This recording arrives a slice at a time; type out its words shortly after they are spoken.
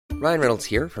Ryan Reynolds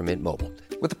here from Mint Mobile.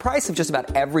 With the price of just about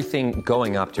everything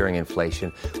going up during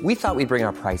inflation, we thought we'd bring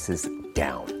our prices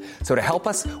down. So to help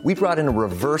us, we brought in a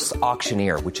reverse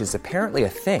auctioneer, which is apparently a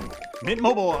thing. Mint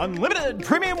Mobile Unlimited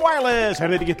Premium Wireless. How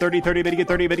to get 30, 30, bit to get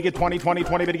 30, bit to get 20, 20,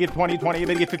 20, bit to get 20, 20,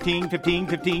 bit to get 15, 15,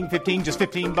 15, 15, just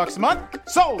 $15 a month?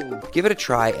 Sold! Give it a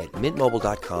try at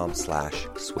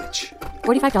mintmobile.com/switch.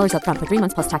 $45 up front for 3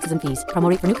 months plus taxes and fees. Promo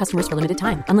rate for new customers for limited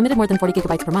time. Unlimited more than 40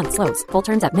 gigabytes per month. Slows full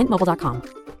terms at mintmobile.com.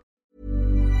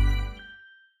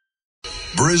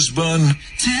 Brisbane,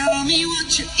 tell me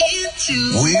what you're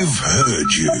into. We've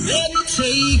heard you. Let me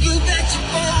take you back to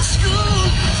old school.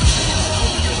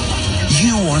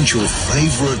 You want your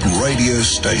favourite radio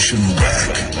station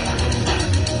back.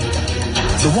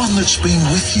 The one that's been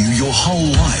with you your whole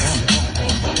life.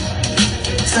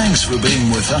 Thanks for being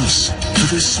with us for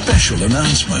this special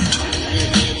announcement.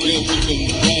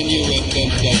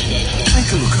 Take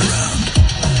a look around.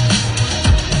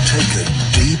 Take a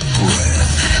deep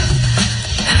breath.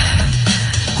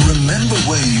 Remember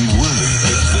where you were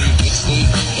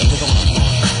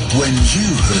when you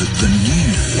heard the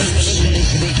news.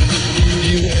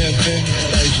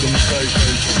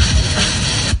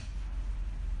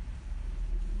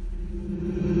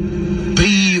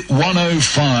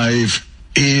 B105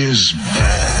 is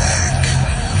back.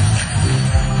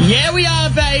 Yeah, we are,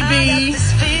 baby.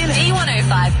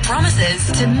 B105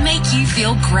 promises to make you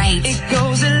feel great. It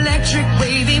goes electric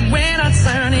wavy when I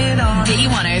turn it on.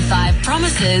 B105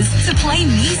 promises to play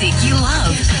music you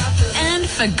love and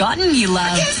forgotten you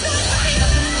love.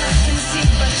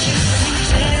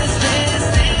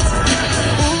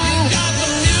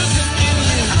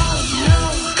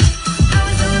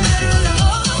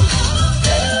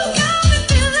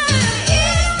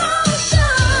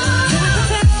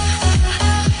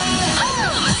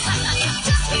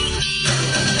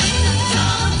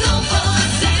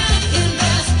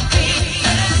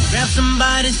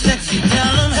 Somebody sexy,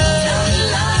 tell them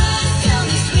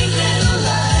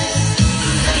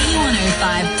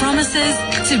B105 promises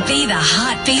to be the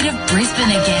heartbeat of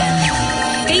Brisbane again.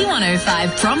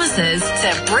 B105 promises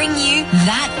to bring you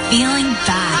that feeling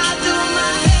back. I do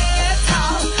my hair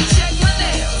talk, check my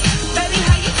nails, baby,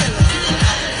 how you feeling?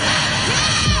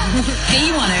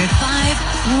 B105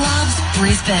 loves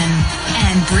Brisbane,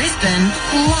 and Brisbane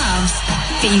loves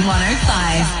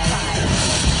B105.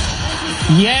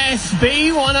 Yes,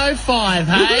 B105,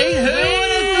 hey? Who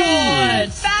would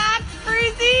have thought? Back,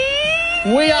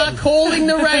 Frizzy! We are calling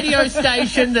the radio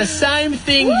station the same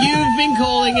thing you've been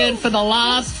calling it for the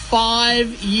last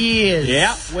 5 years.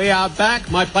 Yeah, we are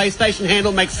back. My PlayStation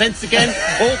handle makes sense again.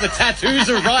 All the tattoos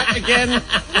are right again.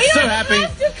 So happy. You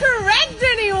don't have to correct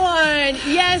anyone.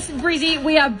 Yes, Brizzy,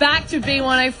 we are back to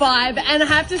B105. And I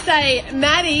have to say,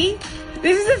 Maddie,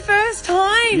 this is the first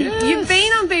time you've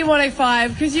been on B105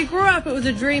 because you grew up, it was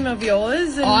a dream of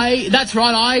yours. And That's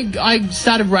right. I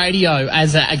started radio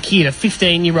as a kid, a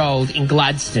 15-year-old in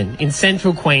Gladstone in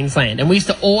central Queensland. And we used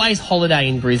to always holiday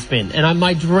in Brisbane. And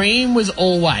my dream was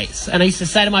always, and I used to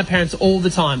say to my parents all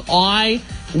the time, I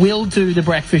will do the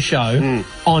breakfast show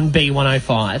on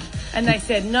B105. And they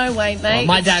said, no way, mate. Well,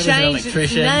 my dad was an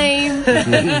electrician.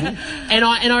 And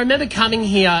I remember coming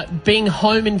here, being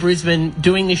home in Brisbane,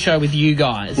 doing this show with you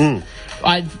guys.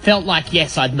 I felt like,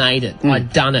 yes, I'd made it.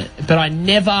 I'd done it. But I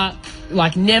never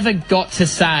got to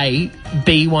say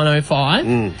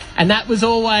B105. And that was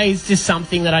always just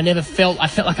something that I never felt. I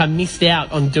felt like I missed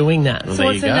out on doing that. So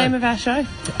what's the name of our show?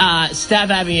 Stab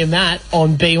Abby and Matt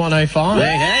on B105.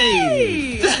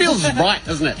 Hey! This feels right,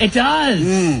 doesn't it? It does.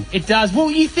 It does. Well,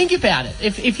 you think about it.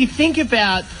 If you think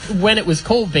about when it was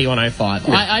called B105,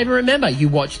 I remember you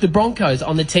watched the Broncos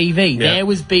on the TV. Yeah. There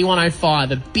was B105,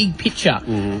 a big picture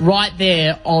right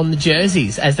there on the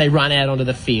jerseys as they run out onto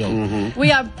the field.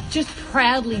 We are just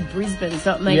proudly Brisbane,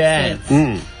 so it makes sense.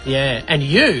 Yeah. And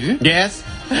you? Yes.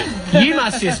 You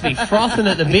must just be frothing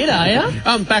at the bit, are you?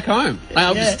 I'm back home. It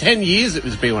was 10 years it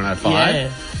was B105. Yeah.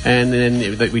 And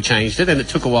then we changed it, and it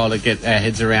took a while to get our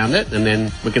heads around it, and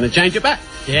then we're going to change it back.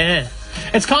 Yeah.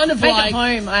 It's kind of Make like it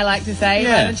home, I like to say,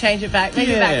 rather than change it back. Make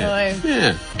it back home.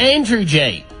 Yeah. Andrew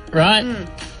G, right?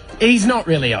 He's not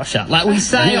really Osher. Like, we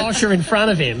say Osher in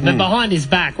front of him, but behind his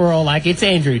back, we're all like, it's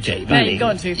Andrew G. Hey, you've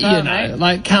gone too far, mate.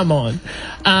 Like, come on.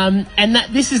 And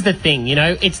this is the thing,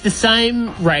 it's the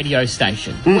same radio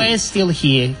station. We're still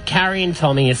here. Carrie and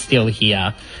Tommy are still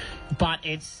here. But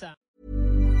it's...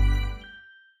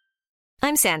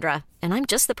 I'm Sandra, and I'm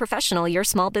just the professional your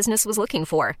small business was looking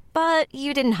for. But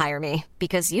you didn't hire me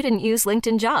because you didn't use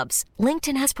LinkedIn Jobs.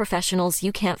 LinkedIn has professionals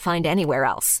you can't find anywhere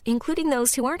else, including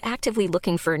those who aren't actively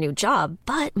looking for a new job,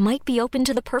 but might be open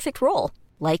to the perfect role,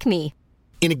 like me.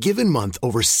 In a given month,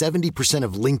 over 70%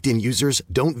 of LinkedIn users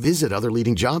don't visit other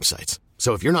leading job sites.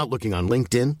 So if you're not looking on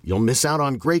LinkedIn, you'll miss out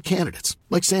on great candidates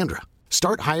like Sandra.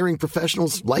 Start hiring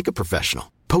professionals like a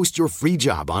professional. Post your free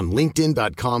job on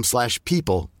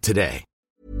linkedin.com/people today.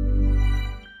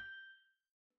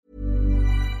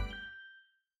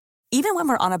 Even when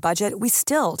we're on a budget, we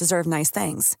still deserve nice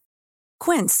things.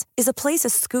 Quince is a place to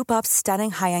scoop up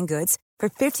stunning high-end goods for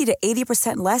 50 to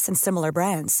 80% less than similar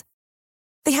brands.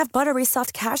 They have buttery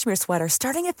soft cashmere sweaters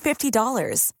starting at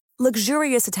 $50,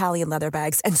 luxurious Italian leather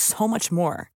bags, and so much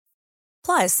more.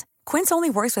 Plus, Quince only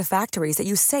works with factories that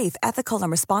use safe, ethical,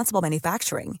 and responsible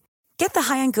manufacturing. Get the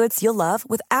high-end goods you'll love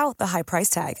without the high price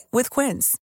tag with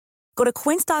Quince. Go to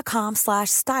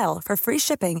quince.com/style for free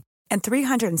shipping and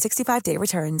 365-day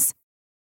returns.